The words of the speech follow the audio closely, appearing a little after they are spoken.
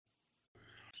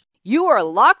You are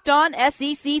Locked On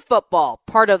SEC Football,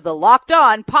 part of the Locked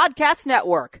On Podcast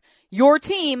Network. Your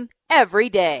team every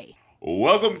day.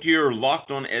 Welcome to your Locked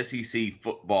On SEC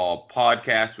Football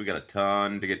podcast. We got a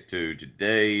ton to get to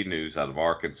today. News out of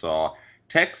Arkansas,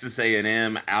 Texas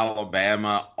A&M,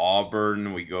 Alabama,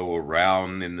 Auburn. We go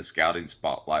around in the scouting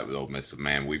spotlight with Ole Miss.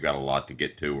 Man, we've got a lot to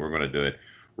get to. We're going to do it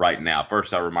right now.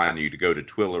 First, I remind you to go to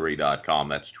Twillory.com.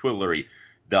 That's Twillory.com.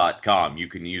 You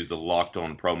can use the Locked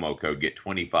On promo code, get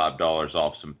 $25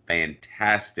 off some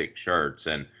fantastic shirts.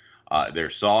 And they're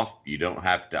soft. You don't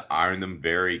have to iron them.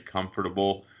 Very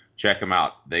comfortable. Check them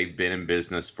out. They've been in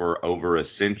business for over a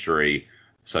century.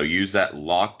 So use that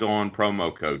Locked On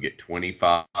promo code, get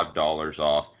 $25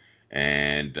 off,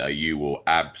 and you will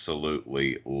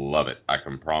absolutely love it. I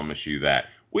can promise you that.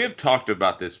 We have talked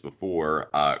about this before,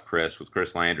 Chris, with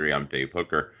Chris Landry. I'm Dave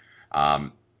Hooker.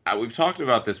 We've talked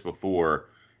about this before,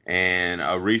 and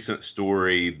a recent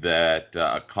story that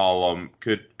a column,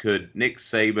 could Nick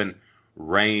Saban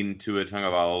rein Tua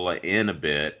Tagovailoa in a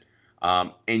bit?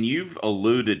 And you've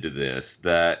alluded to this,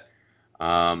 that,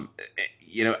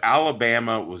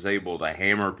 Alabama was able to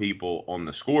hammer people on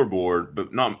the scoreboard, but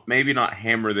maybe not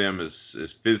hammer them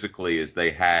as physically as they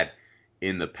had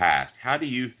in the past. How do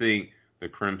you think the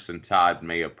Crimson Tide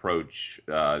may approach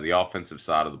the offensive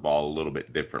side of the ball a little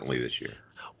bit differently this year?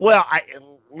 Well,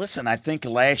 I think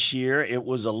last year it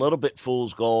was a little bit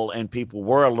fool's gold, and people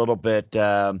were a little bit,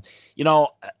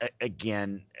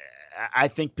 again, I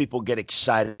think people get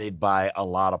excited by a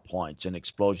lot of points, an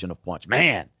explosion of points.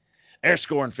 Man, they're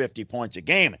scoring 50 points a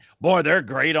game. Boy, they're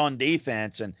great on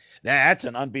defense, and that's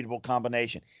an unbeatable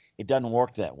combination. It doesn't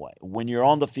work that way. When you're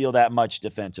on the field that much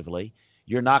defensively,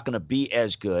 you're not going to be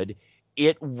as good.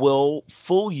 It will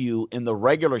fool you in the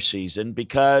regular season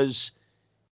because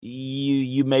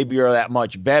you maybe are that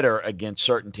much better against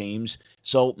certain teams.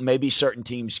 So maybe certain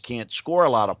teams can't score a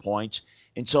lot of points.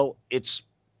 And so it's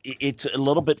a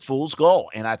little bit fool's gold.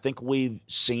 And I think we've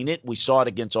seen it. We saw it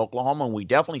against Oklahoma, and we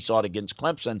definitely saw it against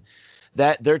Clemson,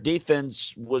 that their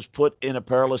defense was put in a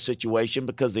perilous situation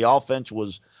because the offense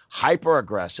was hyper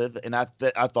aggressive. And I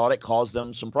thought it caused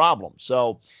them some problems.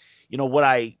 So, what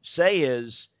I say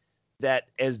is that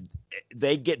as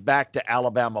they get back to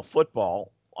Alabama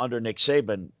football under Nick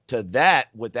Saban,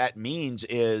 what that means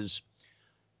is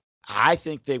I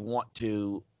think they want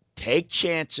to take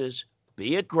chances,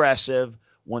 be aggressive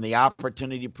when the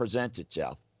opportunity presents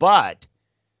itself. But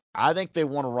I think they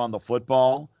want to run the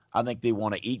football. I think they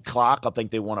want to eat clock. I think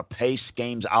they want to pace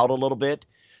games out a little bit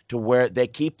to where they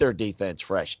keep their defense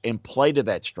fresh and play to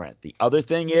that strength. The other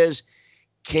thing is,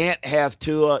 can't have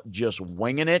Tua just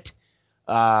winging it.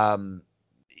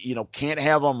 Can't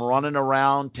have them running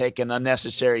around, taking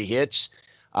unnecessary hits.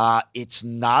 It's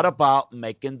not about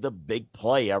making the big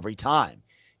play every time.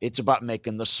 It's about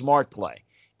making the smart play.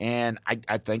 And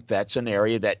I think that's an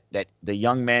area that the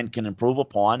young man can improve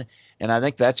upon. And I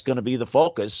think that's going to be the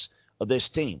focus of this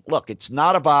team. Look, it's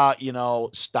not about,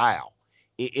 style.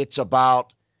 It's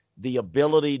about the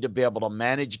ability to be able to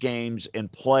manage games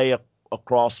and play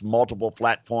across multiple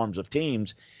platforms of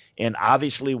teams. And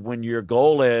obviously, when your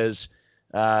goal is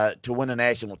to win a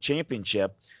national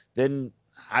championship, then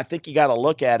I think you got to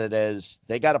look at it as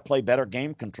they got to play better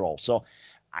game control. So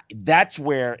that's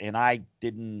where, and I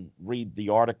didn't read the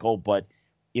article, but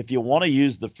if you want to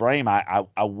use the frame, I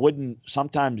wouldn't.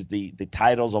 Sometimes the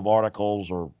titles of articles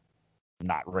are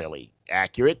not really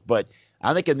accurate, but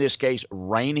I think in this case,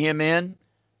 rein him in.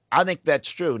 I think that's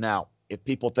true. Now, if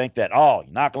people think that,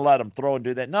 you're not going to let him throw and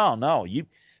do that, no,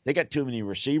 they got too many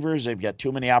receivers. They've got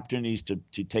too many opportunities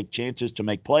to take chances to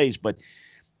make plays, but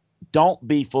don't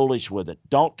be foolish with it.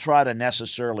 Don't try to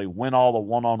necessarily win all the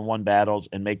one-on-one battles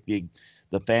and make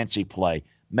the fancy play.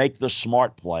 Make the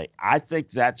smart play. I think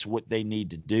that's what they need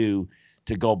to do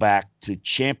to go back to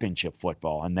championship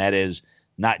football, and that is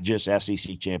not just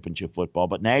SEC championship football,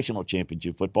 but national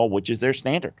championship football, which is their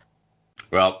standard.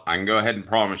 Well, I can go ahead and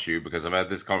promise you, because I've had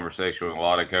this conversation with a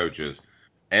lot of coaches,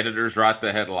 editors write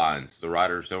the headlines. The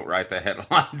writers don't write the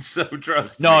headlines, so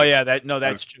trust me.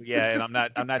 That's true. Yeah, and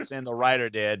I'm not saying the writer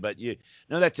did, but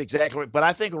that's exactly right. But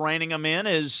I think reining them in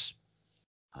it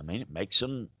makes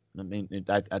them.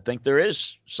 I think there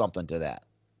is something to that.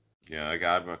 Yeah, I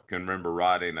can remember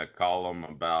writing a column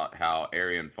about how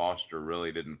Arian Foster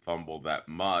really didn't fumble that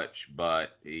much,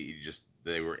 but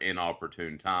they were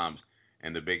inopportune times,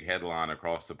 and the big headline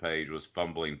across the page was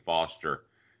 "Fumbling Foster."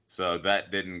 So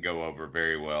that didn't go over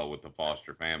very well with the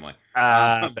Foster family.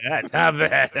 I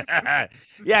bet.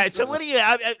 Yeah. So what do you?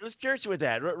 I was curious with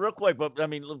that, real quick. But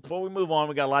before we move on,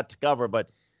 we got a lot to cover. But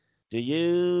do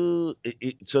you?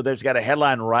 So there's got a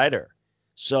headline writer.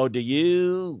 So do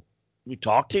you You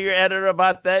talk to your editor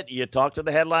about that. You talk to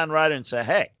the headline writer and say,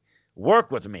 "Hey,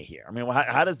 work with me here." I mean,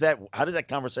 how does that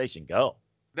conversation go?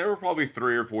 There were probably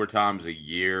 3 or 4 times a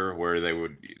year where they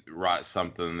would write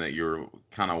something that you're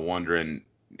kind of wondering,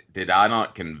 did I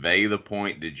not convey the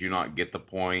point? Did you not get the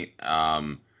point?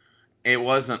 It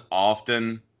wasn't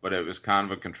often, but it was kind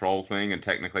of a control thing, and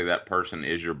technically that person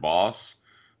is your boss.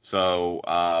 So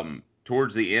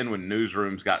towards the end, when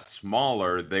newsrooms got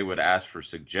smaller, they would ask for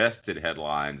suggested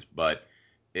headlines, but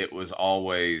it was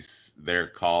always their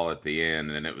call at the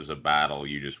end, and it was a battle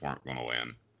you just weren't going to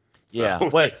win. Yeah, So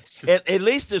but at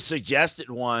least the suggested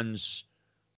ones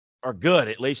are good.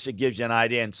 At least it gives you an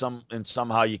idea, and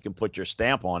somehow you can put your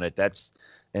stamp on it.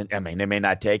 And I mean, they may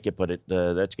not take it, but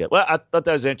that's good. Well, I thought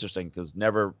that was interesting because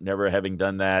never having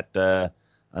done that,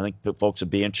 I think the folks would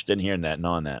be interested in hearing that,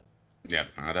 knowing that. yeah,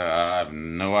 I have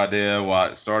no idea why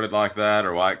it started like that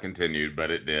or why it continued,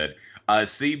 but it did.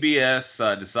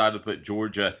 CBS decided to put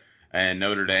Georgia and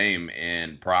Notre Dame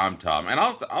in prime time, and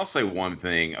I'll say one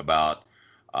thing about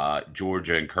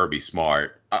Georgia and Kirby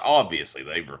Smart. Obviously,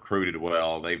 they've recruited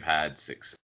well. They've had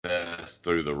success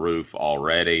through the roof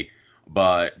already.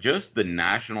 But just the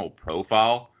national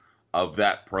profile of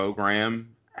that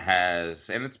program has,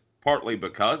 and it's partly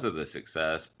because of the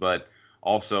success, but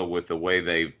also with the way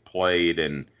they've played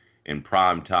in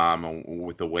prime time and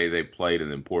with the way they played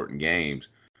in important games.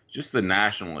 Just the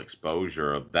national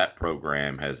exposure of that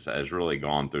program has really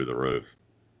gone through the roof.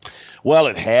 Well,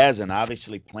 it has, and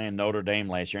obviously playing Notre Dame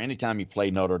last year. Anytime you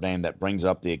play Notre Dame, that brings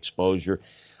up the exposure.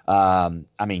 I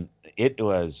mean, it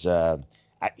was.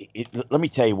 Let me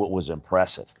tell you what was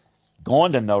impressive.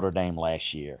 Going to Notre Dame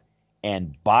last year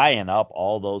and buying up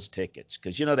all those tickets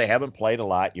because they haven't played a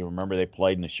lot. You remember they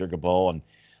played in the Sugar Bowl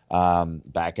and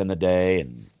back in the day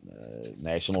and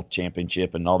national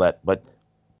championship and all that, but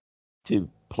to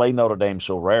play Notre Dame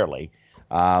so rarely.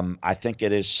 I think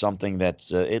it is something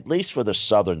that's, at least for the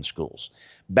Southern schools,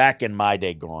 back in my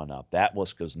day growing up, that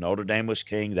was because Notre Dame was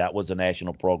king. That was a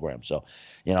national program. So,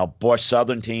 boy,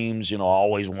 Southern teams,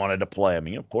 always wanted to play. I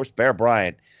mean, of course, Bear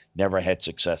Bryant never had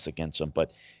success against them,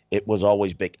 but it was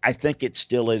always big. I think it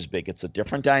still is big. It's a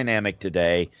different dynamic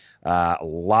today.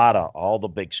 All the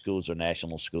big schools are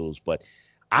national schools, but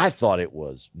I thought it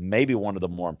was maybe one of the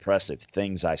more impressive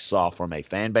things I saw from a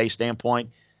fan base standpoint.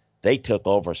 They took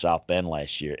over South Bend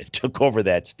last year and took over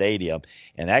that stadium,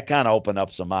 and that kind of opened up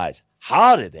some eyes.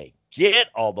 How did they get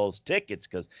all those tickets?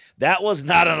 Because that was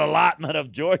not an allotment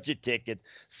of Georgia tickets.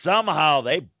 Somehow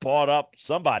they bought up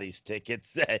somebody's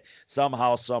tickets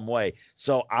somehow, some way.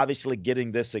 So obviously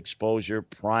getting this exposure,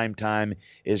 prime time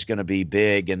is going to be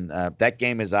big, and that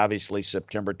game is obviously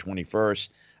September 21st.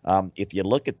 If you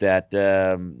look at that,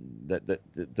 that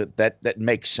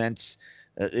makes sense.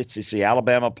 It's the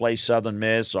Alabama plays Southern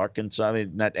Miss, Arkansas,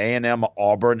 not A&M,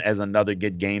 Auburn as another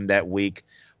good game that week.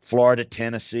 Florida,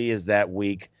 Tennessee is that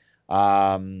week.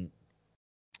 LSU,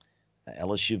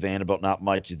 Vanderbilt, not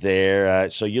much there.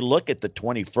 So you look at the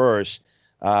 21st,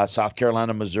 South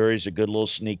Carolina, Missouri is a good little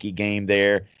sneaky game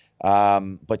there.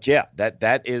 But yeah,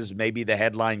 that is maybe the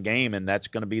headline game, and that's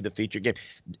going to be the feature game.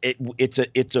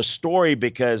 It's a story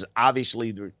because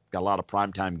obviously there's got a lot of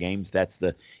primetime games. That's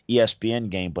the ESPN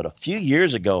game. But a few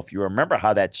years ago, if you remember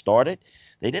how that started,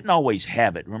 they didn't always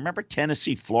have it. Remember,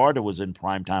 Tennessee, Florida was in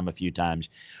primetime a few times,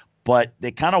 but they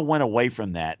kind of went away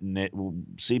from that, and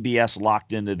CBS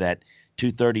locked into that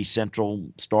 2:30 Central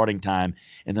starting time.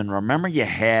 And then remember,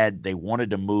 they wanted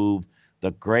to move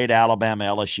the great Alabama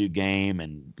LSU game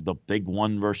and the big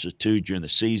 1-2 during the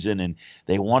season, and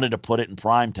they wanted to put it in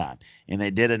prime time, and they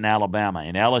did it in Alabama.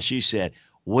 And LSU said,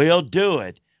 "We'll do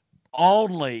it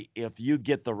only if you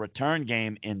get the return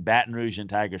game in Baton Rouge and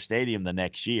Tiger Stadium the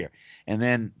next year." And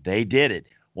then they did it.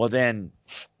 Well, then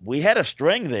we had a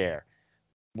string there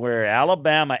where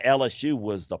Alabama LSU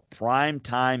was the prime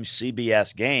time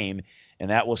CBS game,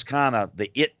 and that was kind of the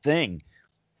it thing.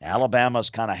 Alabama's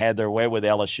kind of had their way with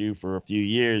LSU for a few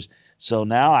years. So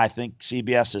now I think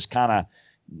CBS has kind of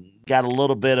got a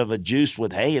little bit of a juice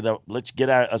with, hey, let's get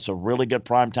it's a really good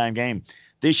primetime game.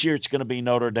 This year it's going to be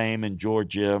Notre Dame and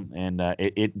Georgia, and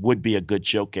it would be a good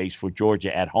showcase for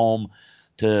Georgia at home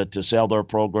to sell their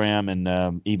program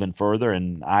and even further.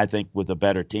 And I think with a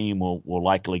better team, we'll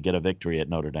likely get a victory at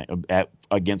Notre Dame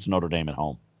against Notre Dame at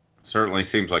home. Certainly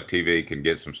seems like TV can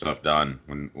get some stuff done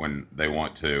when they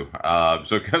want to.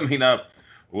 So coming up,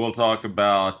 we'll talk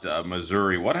about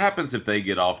Missouri. What happens if they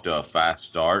get off to a fast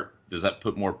start? Does that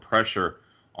put more pressure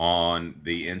on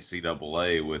the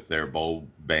NCAA with their bowl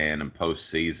ban and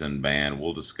postseason ban?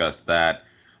 We'll discuss that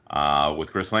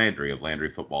with Chris Landry of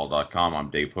LandryFootball.com. I'm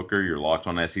Dave Hooker. You're locked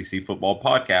on SEC Football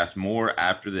Podcast. More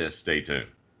after this. Stay tuned.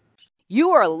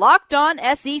 You are Locked On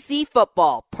SEC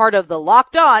Football, part of the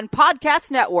Locked On Podcast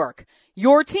Network,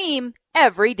 your team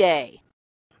every day.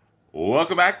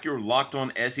 Welcome back to your Locked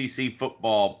On SEC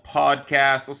Football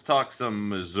podcast. Let's talk some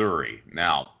Missouri.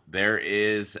 Now, there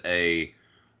is a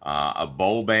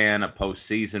bowl ban, a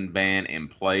postseason ban in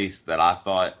place that I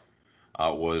thought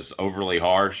was overly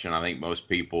harsh, and I think most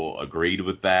people agreed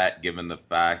with that, given the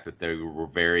fact that they were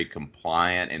very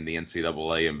compliant in the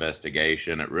NCAA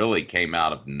investigation. It really came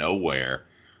out of nowhere.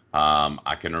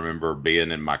 I can remember being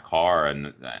in my car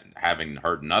and having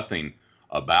heard nothing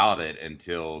about it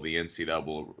until the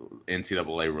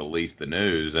NCAA released the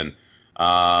news, and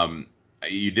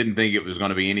you didn't think it was going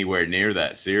to be anywhere near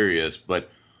that serious. But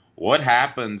what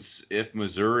happens if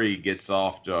Missouri gets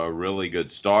off to a really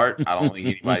good start? I don't think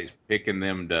anybody's picking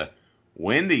them to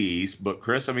win the East, but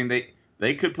Chris, I mean,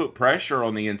 they could put pressure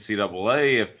on the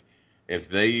NCAA if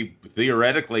they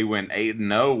theoretically went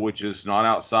 8-0, which is not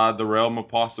outside the realm of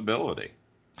possibility.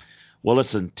 Well,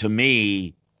 listen, to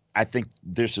me, I think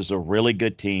this is a really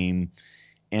good team,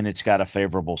 and it's got a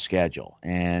favorable schedule.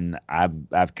 And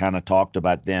I've kind of talked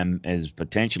about them as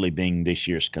potentially being this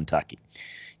year's Kentucky.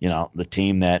 You know, the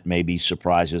team that maybe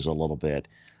surprises a little bit.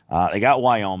 They got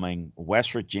Wyoming.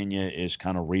 West Virginia is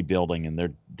kind of rebuilding,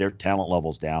 and their talent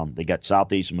level's down. They got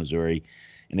Southeast Missouri.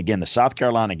 And again, the South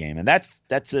Carolina game. And that's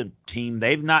a team,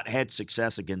 they've not had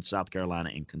success against South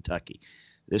Carolina and Kentucky.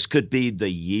 This could be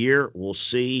the year. We'll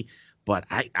see. But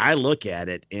I look at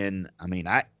it, and I mean,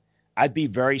 I'd be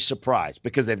very surprised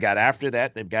because they've got after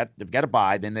that, they've got a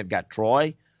bye. Then they've got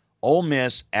Troy, Ole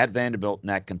Miss, at Vanderbilt, and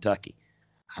at Kentucky.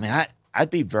 I mean, I'd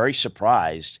be very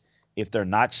surprised if they're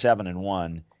not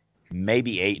 7-1,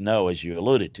 maybe 8-0, as you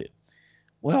alluded to.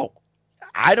 Well,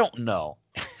 I don't know.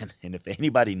 And if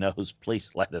anybody knows, please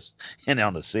let us in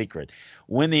on the secret.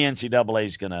 When the NCAA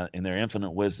is going to, in their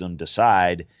infinite wisdom,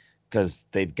 decide, because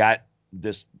they've got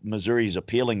this, Missouri's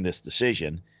appealing this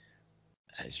decision.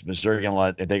 Is Missouri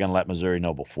are they going to let Missouri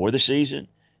know before the season,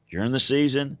 during the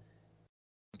season,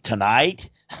 tonight?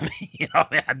 I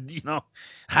mean,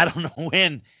 I don't know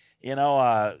when.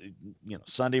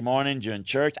 Sunday morning during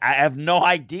church. I have no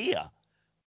idea.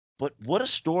 But what a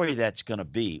story that's going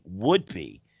to would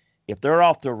be if they're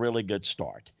off to a really good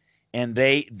start. And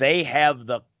they have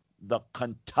the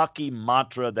Kentucky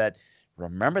mantra that,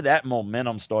 remember, that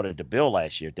momentum started to build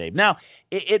last year, Dave. Now,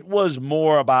 it was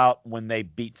more about when they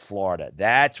beat Florida.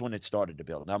 That's when it started to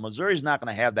build. Now, Missouri's not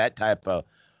going to have that type of,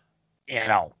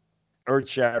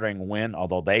 earth-shattering win,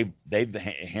 although they've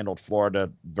handled Florida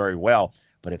very well.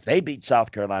 But if they beat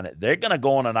South Carolina, they're going to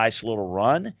go on a nice little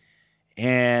run,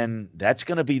 and that's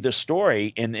going to be the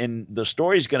story. And the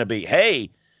story is going to be,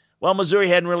 hey, well, Missouri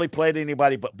hadn't really played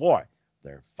anybody, but boy,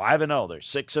 they're 5-0, they're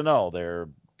 6-0, they're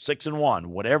 6-1,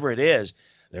 whatever it is,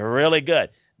 they're really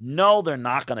good. No, they're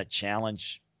not going to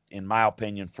challenge, in my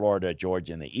opinion, Florida,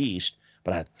 Georgia in the East,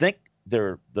 but I think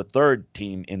they're the third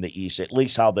team in the East, at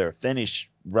least how they're finished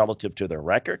relative to their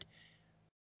record.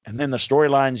 And then the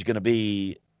storyline is going to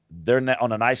be, they're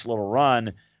on a nice little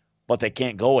run, but they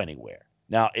can't go anywhere.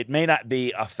 Now, it may not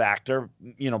be a factor,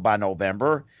 by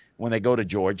November when they go to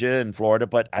Georgia and Florida,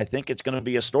 but I think it's going to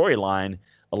be a storyline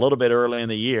a little bit early in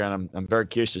the year, and I'm very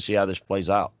curious to see how this plays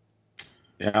out.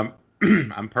 Yeah,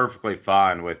 I'm perfectly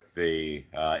fine with the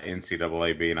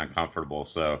NCAA being uncomfortable,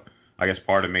 so I guess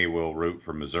part of me will root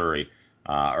for Missouri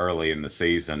early in the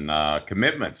season.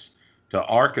 Commitments to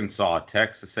Arkansas,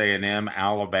 Texas A&M,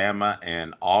 Alabama,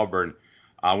 and Auburn.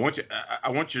 I want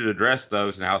you to address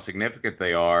those and how significant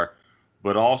they are,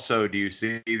 but also, do you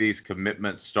see these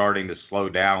commitments starting to slow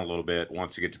down a little bit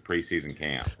once you get to preseason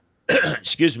camp?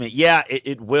 Excuse me. Yeah,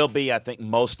 it will be. I think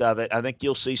most of it. I think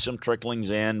you'll see some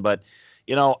tricklings in, but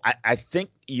I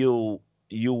think you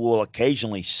will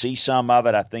occasionally see some of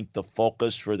it. I think the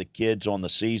focus for the kids on the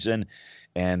season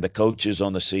and the coaches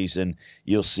on the season,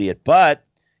 you'll see it, but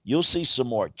you'll see some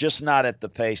more, just not at the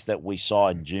pace that we saw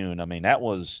in June. I mean, that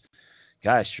was,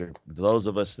 gosh, for those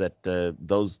of us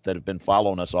those that have been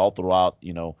following us all throughout,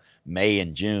 May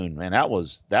and June, man, that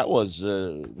was, it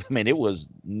was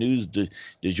news du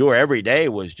jour. Every day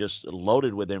was just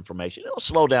loaded with information. It'll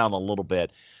slow down a little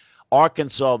bit.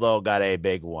 Arkansas, though, got a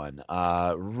big one.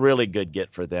 Really good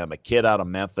get for them. A kid out of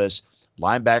Memphis,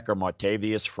 linebacker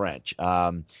Martavius French.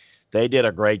 They did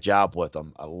a great job with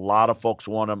them. A lot of folks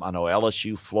want them. I know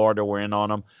LSU, Florida were in on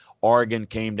them. Oregon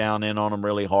came down in on them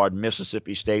really hard.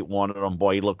 Mississippi State wanted them.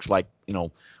 Boy, he looks like,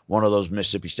 one of those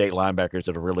Mississippi State linebackers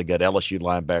that are really good. LSU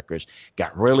linebackers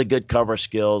got really good cover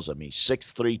skills. I mean,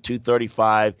 6'3",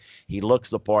 235. He looks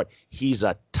the part. He's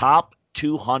a top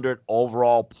 200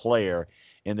 overall player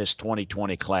in this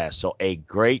 2020 class. So a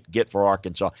great get for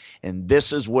Arkansas. And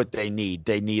this is what they need.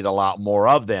 They need a lot more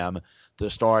of them to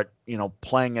start,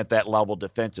 playing at that level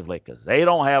defensively, because they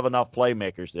don't have enough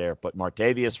playmakers there. But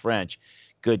Martavius French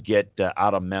could get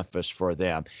out of Memphis for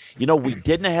them. We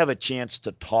didn't have a chance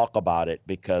to talk about it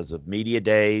because of media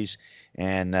days,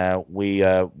 and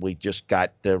we just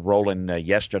got rolling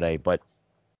yesterday, but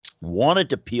wanted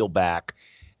to peel back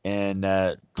and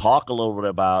talk a little bit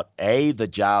about, the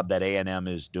job that A&M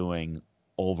is doing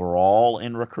overall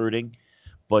in recruiting,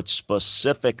 but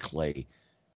specifically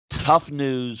tough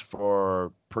news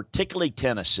for particularly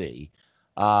Tennessee.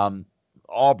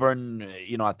 Auburn,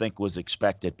 I think was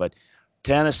expected, but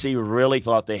Tennessee really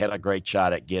thought they had a great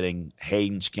shot at getting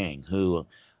Haynes King, who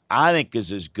I think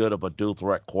is as good of a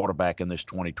dual-threat quarterback in this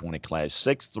 2020 class.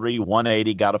 6'3",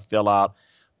 180, got to fill out.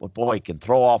 But, boy, he can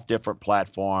throw off different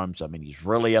platforms. I mean, he's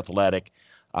really athletic.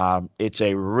 He's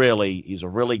a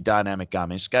really dynamic guy. I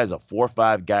mean, this guy's a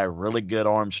 4'5" guy, really good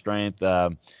arm strength.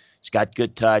 He's got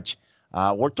good touch.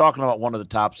 We're talking about one of the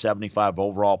top 75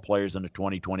 overall players in the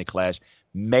 2020 class,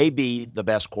 maybe the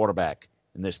best quarterback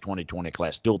in this 2020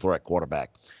 class, dual-threat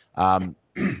quarterback.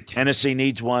 Tennessee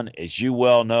needs one, as you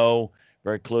well know,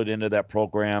 very clued into that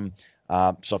program.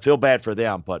 So I feel bad for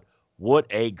them, but what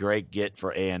a great get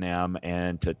for A&M.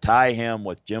 And to tie him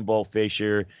with Jimbo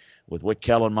Fisher, with what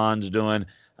Kellen Mond's doing,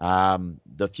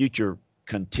 the future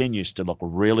continues to look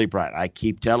really bright. I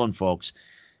keep telling folks,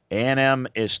 A&M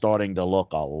is starting to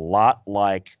look a lot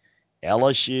like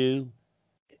LSU,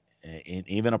 and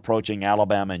even approaching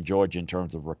Alabama and Georgia in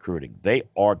terms of recruiting. They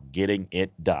are getting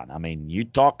it done. I mean, you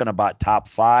talking about top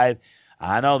 5.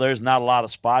 I know there's not a lot of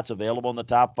spots available in the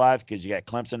top 5 because you got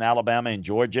Clemson, Alabama, and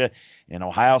Georgia, and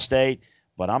Ohio State.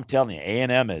 But I'm telling you,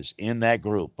 A&M is in that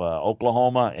group.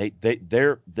 Oklahoma,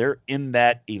 they're in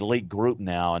that elite group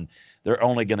now, and they're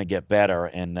only going to get better.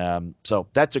 And so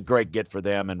that's a great get for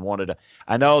them. And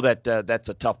I know that that's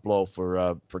a tough blow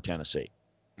for Tennessee.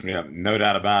 Yeah, no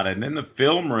doubt about it. And then the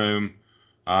film room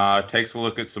takes a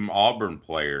look at some Auburn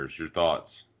players. Your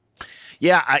thoughts?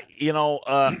 Yeah, I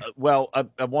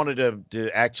wanted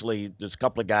to actually, there's a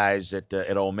couple of guys at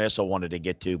Ole Miss I wanted to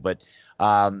get to, but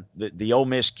the Ole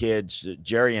Miss kids,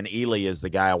 Jerry and Ely is the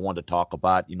guy I wanted to talk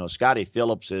about. Scotty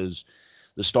Phillips is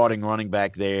the starting running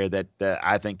back there that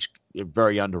I think is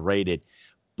very underrated.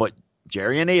 But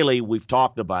Jerry and Ely, we've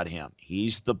talked about him.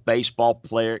 He's the baseball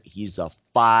player. He's a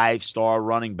 5-star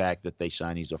running back that they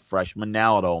signed. He's a freshman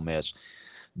now at Ole Miss.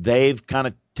 They've kind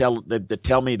of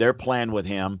tell me their plan with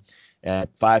him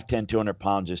at 5'10", 200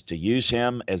 pounds is to use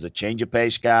him as a change of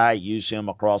pace guy, use him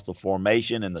across the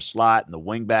formation in the slot and the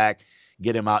wing back,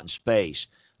 get him out in space.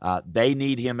 They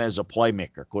need him as a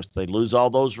playmaker. Of course, they lose all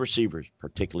those receivers,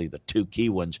 particularly the 2 key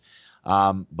ones,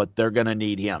 but they're going to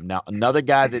need him. Now, another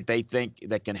guy that they think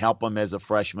that can help him as a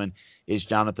freshman is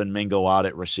Jonathan Mingo out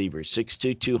at receiver.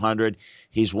 6'2", 200.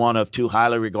 He's one of 2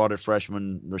 highly regarded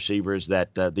freshman receivers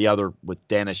that the other with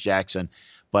Dennis Jackson.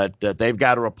 But they've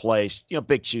got to replace,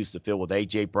 big shoes to fill with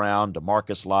A.J. Brown,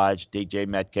 DeMarcus Lodge,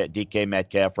 DK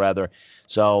Metcalf, rather.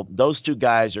 So those 2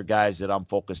 guys are guys that I'm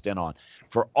focused in on.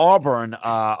 For Auburn,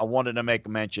 I wanted to make a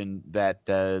mention that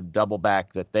double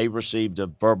back that they received a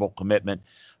verbal commitment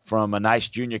from a nice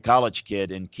junior college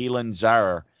kid in Keelan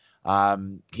Zaire.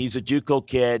 He's a JUCO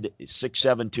kid,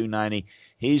 6'7", 290.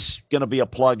 He's going to be a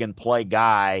plug-and-play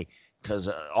guy because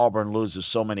Auburn loses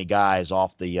so many guys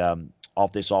off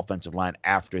this offensive line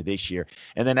after this year.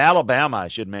 And then Alabama, I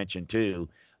should mention, too,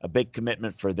 a big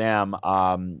commitment for them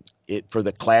for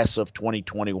the class of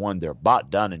 2021. They're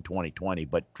about done in 2020.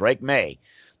 But Drake May,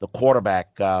 the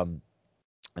quarterback in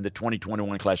the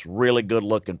 2021 class, really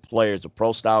good-looking player. He's a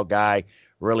pro-style guy,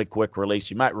 really quick release.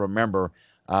 You might remember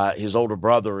his older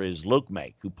brother is Luke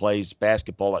May, who plays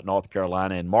basketball at North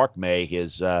Carolina, and Mark May,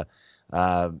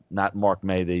 not Mark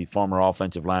May, the former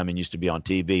offensive lineman, used to be on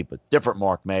TV, but different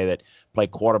Mark May that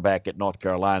played quarterback at North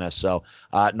Carolina. So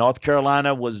North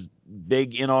Carolina was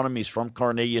big in on him. He's from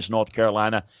Cornelius, North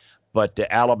Carolina. But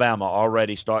Alabama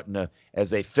already starting to, as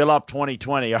they fill up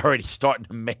 2020, already starting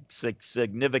to make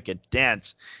significant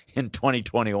dents in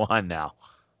 2021 now.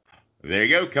 There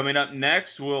you go. Coming up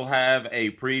next, we'll have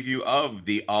a preview of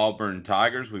the Auburn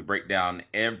Tigers. We break down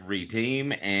every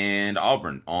team, and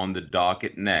Auburn on the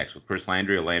docket next with Chris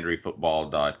Landry of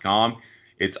LandryFootball.com.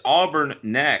 It's Auburn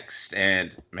next,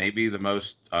 and maybe the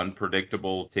most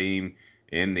unpredictable team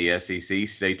in the SEC.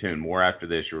 Stay tuned. More after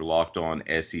this. You're Locked On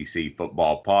SEC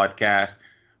Football Podcast.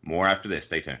 More after this.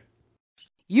 Stay tuned.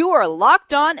 You are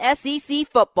Locked On SEC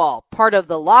Football, part of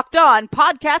the Locked On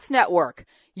Podcast Network.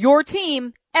 Your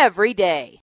team every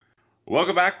day.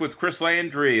 Welcome back with Chris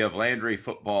Landry of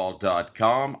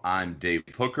LandryFootball.com. I'm Dave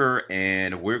Hooker,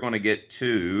 and we're going to get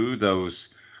to those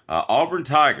Auburn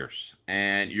Tigers,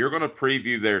 and you're going to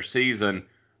preview their season.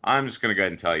 I'm just going to go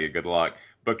ahead and tell you good luck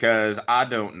because I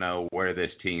don't know where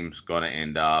this team's going to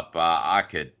end up. I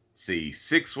could see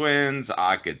 6 wins.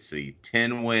 I could see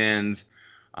 10 wins.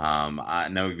 I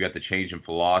know we've got the change in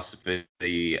philosophy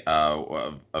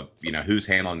of who's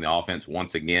handling the offense.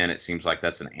 Once again, it seems like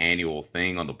that's an annual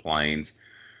thing on the Plains.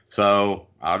 So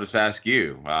I'll just ask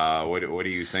you, what do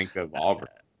you think of Auburn?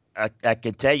 I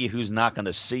can tell you who's not going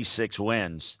to see 6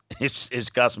 wins. It's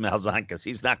Gus Malzahn, because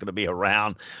he's not going to be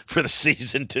around for the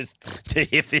season to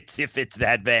if it's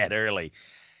that bad early.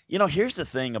 Here's the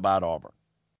thing about Auburn.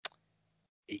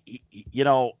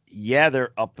 Yeah,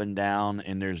 they're up and down,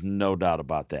 and there's no doubt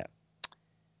about that.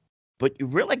 But you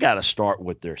really got to start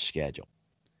with their schedule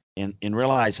and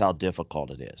realize how difficult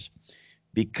it is.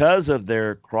 Because of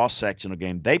their cross-sectional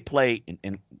game, they play,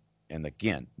 and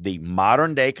again, the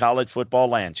modern-day college football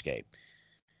landscape.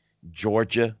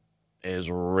 Georgia is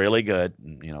really good.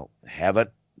 Haven't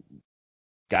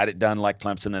got it done like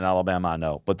Clemson and Alabama, I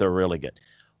know, but they're really good.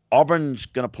 Auburn's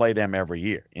going to play them every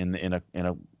year in a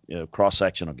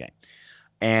cross-sectional game.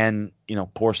 And,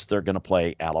 of course, they're going to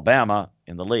play Alabama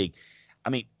in the league. I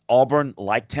mean, Auburn,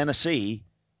 like Tennessee,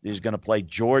 is going to play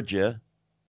Georgia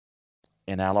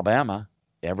and Alabama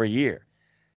every year.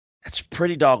 That's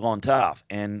pretty doggone tough.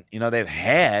 And, they've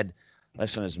had,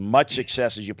 as much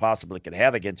success as you possibly could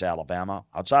have against Alabama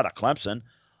outside of Clemson.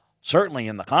 Certainly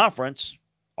in the conference,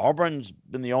 Auburn's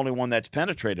been the only one that's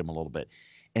penetrated them a little bit.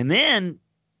 And then,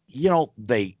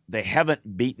 they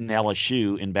haven't beaten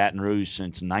LSU in Baton Rouge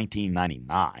since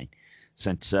 1999,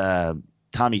 since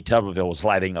Tommy Tuberville was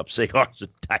lighting up cigars at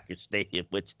Tiger Stadium,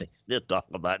 which they still talk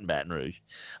about in Baton Rouge.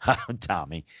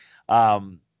 Tommy.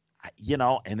 And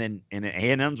then in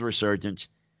A&M's resurgence,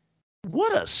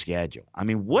 what a schedule. I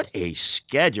mean, what a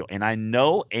schedule. And I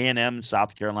know A&M,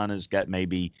 South Carolina's got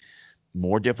maybe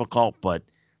more difficult, but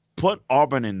put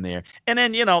Auburn in there. And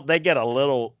then, they get a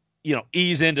little,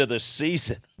 ease into the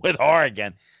season with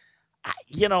Oregon.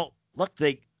 Look,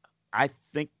 I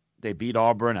think they beat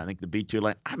Auburn. I think they beat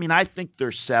Tulane. I mean, I think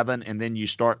they're 7, and then you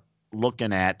start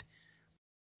looking at,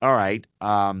 all right,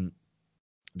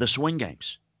 the swing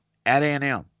games at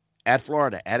A&M, at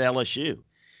Florida, at LSU.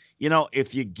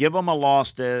 If you give them a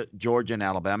loss to Georgia and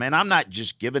Alabama, and I'm not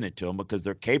just giving it to them because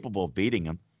they're capable of beating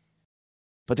them,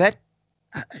 but that,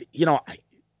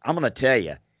 I'm going to tell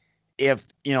you, if,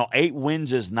 8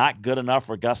 wins is not good enough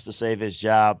for Gus to save his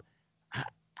job, I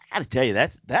got to tell you,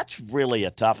 that's really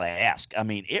a tough ask. I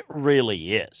mean, it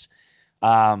really is.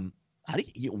 How do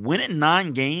you winning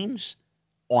 9 games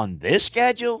on this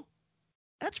schedule?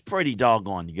 That's pretty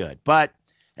doggone good. But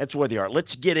that's where they are.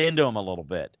 Let's get into them a little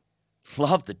bit.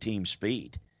 Love the team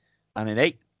speed. I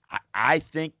mean, I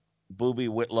think Boobie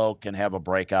Whitlow can have a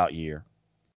breakout year.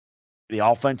 The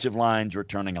offensive line's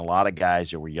returning a lot of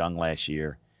guys that were young last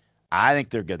year. I think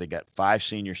they're good. They got 5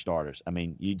 senior starters. I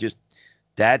mean,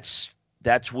 that's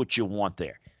what you want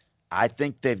there. I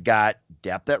think they've got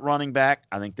depth at running back.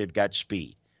 I think they've got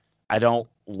speed. I don't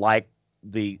like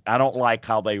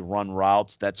how they run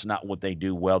routes. That's not what they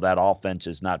do well. That offense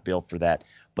is not built for that.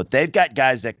 But they've got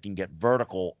guys that can get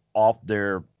vertical off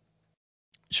their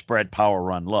spread power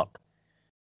run look.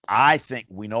 I think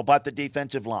we know about the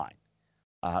defensive line.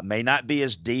 May not be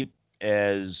as deep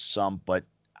as some, but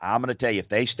I'm going to tell you, if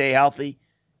they stay healthy,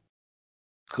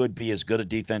 could be as good a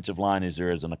defensive line as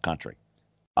there is in the country.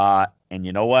 And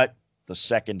you know what? The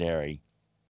secondary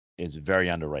is very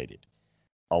underrated.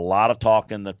 A lot of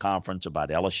talk in the conference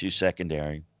about LSU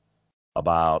secondary,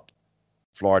 about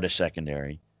Florida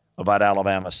secondary, about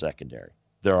Alabama secondary.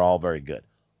 They're all very good.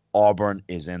 Auburn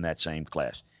is in that same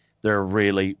class. They're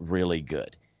really, really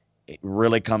good. It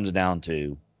really comes down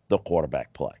to the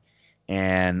quarterback play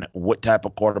and what type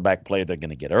of quarterback play they're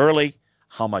going to get early,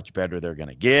 how much better they're going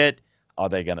to get. Are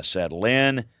they going to settle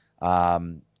in?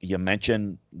 You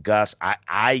mentioned Gus.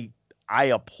 I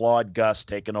applaud Gus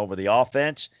taking over the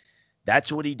offense.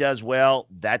 That's what he does well.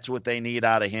 That's what they need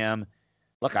out of him.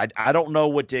 Look, I don't know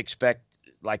what to expect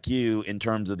like you in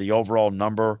terms of the overall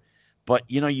number, but,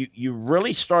 you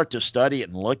really start to study it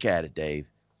and look at it, Dave.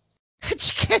 That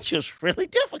schedule's really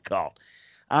difficult.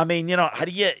 I mean, how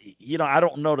do you, I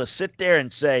don't know to sit there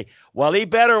and say, well, he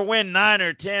better win 9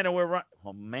 or 10 or we're running.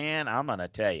 Well, man, I'm going to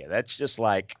tell you, that's just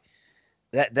like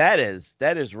that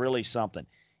is really something.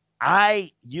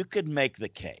 You could make the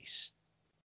case.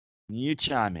 You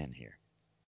chime in here.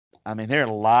 I mean, there are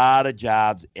a lot of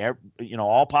jobs.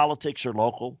 All politics are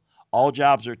local. All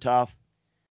jobs are tough.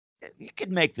 You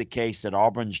could make the case that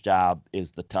Auburn's job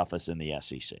is the toughest in the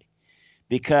SEC.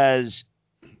 because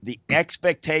the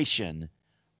expectation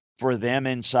for them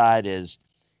inside is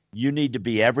you need to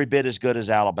be every bit as good as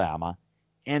Alabama.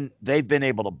 And they've been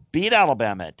able to beat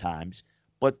Alabama at times,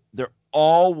 but they're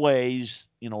always,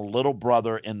 little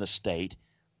brother in the state.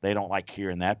 They don't like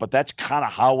hearing that, but that's kind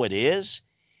of how it is.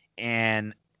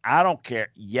 And I don't care.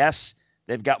 Yes,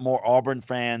 they've got more Auburn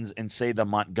fans in, say, the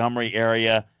Montgomery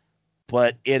area,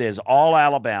 but it is all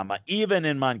Alabama. Even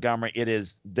in Montgomery, it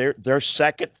is their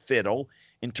second fiddle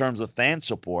in terms of fan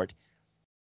support.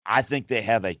 I think they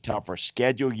have a tougher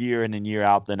schedule year in and year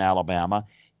out than Alabama.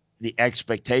 The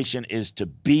expectation is to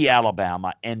be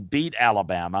Alabama and beat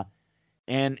Alabama.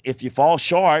 And if you fall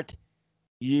short,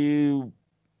 you're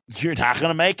not going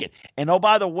to make it. And oh,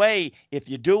 by the way, if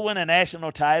you do win a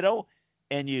national title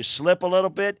and you slip a little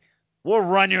bit, we'll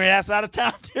run your ass out of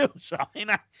town too. So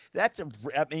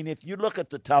if you look at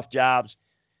the tough jobs,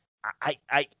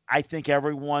 I think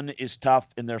everyone is tough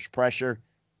and there's pressure.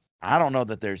 I don't know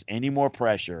that there's any more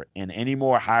pressure and any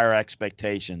more higher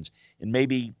expectations, and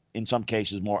maybe in some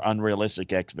cases more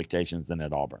unrealistic expectations than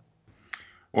at Auburn.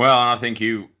 Well, I think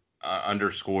you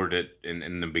underscored it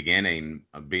in the beginning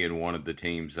of being one of the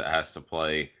teams that has to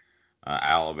play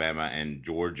Alabama and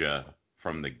Georgia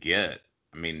from the get.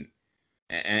 I mean,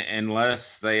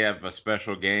 unless they have a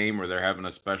special game or they're having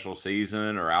a special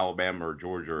season or Alabama or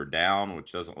Georgia are down,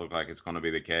 which doesn't look like it's going to be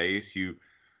the case, you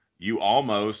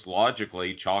almost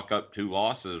logically chalk up 2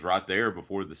 losses right there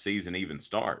before the season even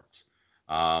starts.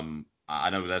 I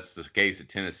know that's the case at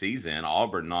Tennessee's in.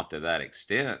 Auburn, not to that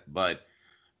extent, but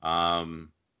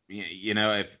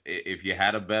if you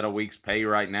had to bet a week's pay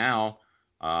right now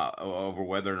over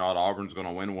whether or not Auburn's going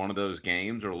to win one of those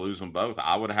games or lose them both,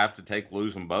 I would have to take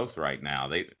lose them both right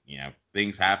now.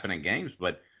 Things happen in games,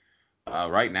 but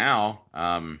right now,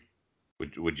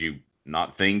 would you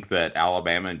not think that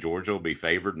Alabama and Georgia will be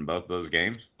favored in both those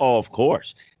games? Oh, of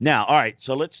course. Now, all right,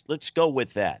 so let's go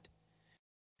with that.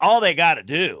 All they got to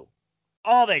do,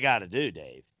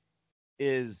 Dave,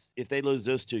 is if they lose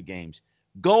those 2 games,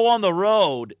 go on the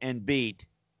road and beat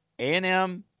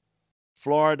A&M,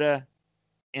 Florida,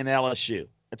 and LSU.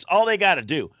 That's all they got to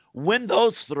do. Win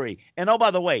those 3. And oh,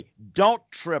 by the way, don't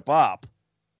trip up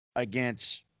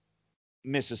against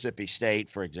Mississippi State,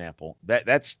 for example.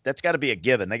 That's got to be a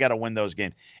given. They got to win those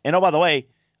games. And oh, by the way,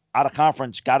 out of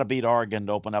conference, got to beat Oregon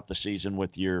to open up the season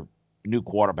with your new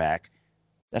quarterback.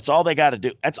 That's all they got to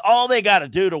do. That's all they got to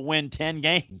do to win 10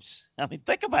 games. I mean,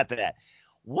 think about that.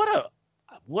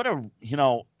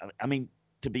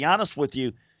 To be honest with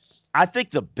you, I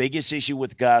think the biggest issue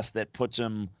with Gus that puts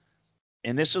him,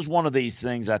 and this is one of these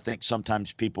things I think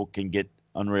sometimes people can get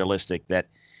unrealistic, that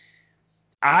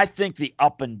I think the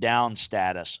up and down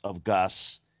status of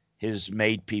Gus has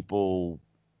made people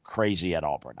crazy at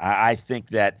Auburn. I think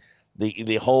that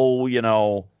the whole,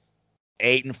 8-5,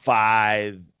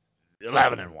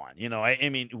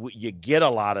 11-1, you get a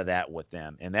lot of that with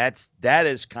them, and that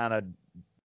is kind of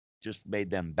just made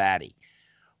them batty.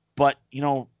 But,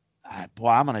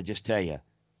 I'm going to just tell you,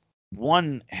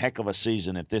 one heck of a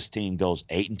season if this team goes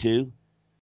 8-2.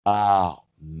 Oh,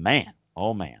 man.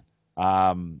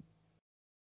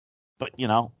 But,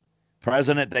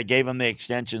 president that gave him the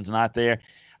extension's not there.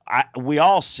 We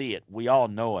all see it. We all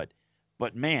know it.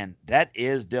 But, man, that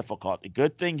is difficult. A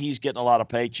good thing he's getting a lot of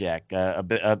paycheck, a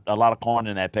lot of corn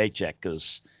in that paycheck,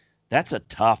 because that's a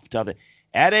tough thing.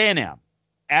 At A&M,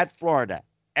 at Florida,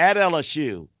 at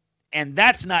LSU, and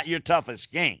that's not your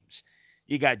toughest games.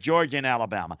 You got Georgia and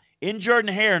Alabama. In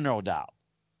Jordan-Hare, no doubt.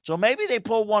 So maybe they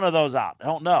pull one of those out. I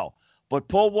don't know. But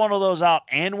pull one of those out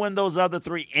and win those other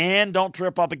 3 and don't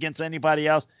trip up against anybody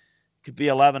else. Could be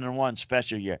 11-1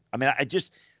 special year. I mean, I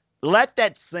just let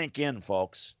that sink in,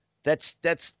 folks. That's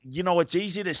it's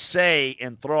easy to say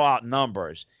and throw out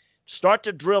numbers. Start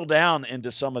to drill down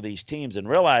into some of these teams and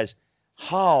realize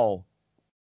how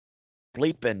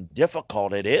bleeping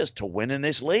difficult it is to win in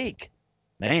this league.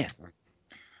 Man.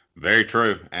 Very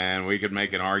true. And we could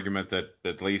make an argument that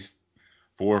at least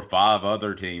 4 or 5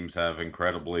 other teams have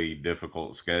incredibly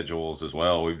difficult schedules as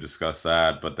well. We've discussed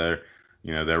that, but they're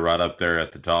right up there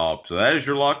at the top. So that is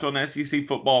your Locked On SEC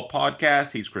Football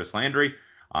podcast. He's Chris Landry.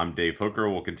 I'm Dave Hooker.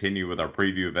 We'll continue with our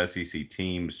preview of SEC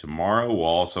teams tomorrow. We'll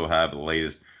also have the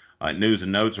latest news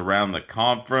and notes around the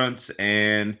conference,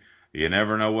 and you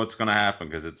never know what's going to happen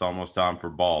because it's almost time for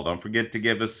ball. Don't forget to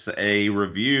give us a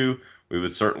review. We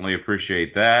would certainly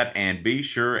appreciate that, and be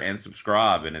sure and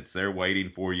subscribe, and it's there waiting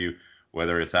for you,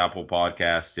 whether it's Apple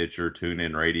Podcast, Stitcher,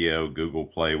 TuneIn Radio, Google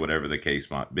Play, whatever the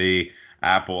case might be.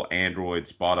 Apple, Android,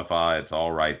 Spotify, it's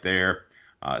all right there.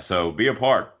 So be a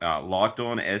part. Locked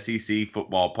On SEC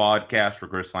Football Podcast. For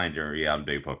Chris Landry, I'm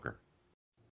Dave Hooker.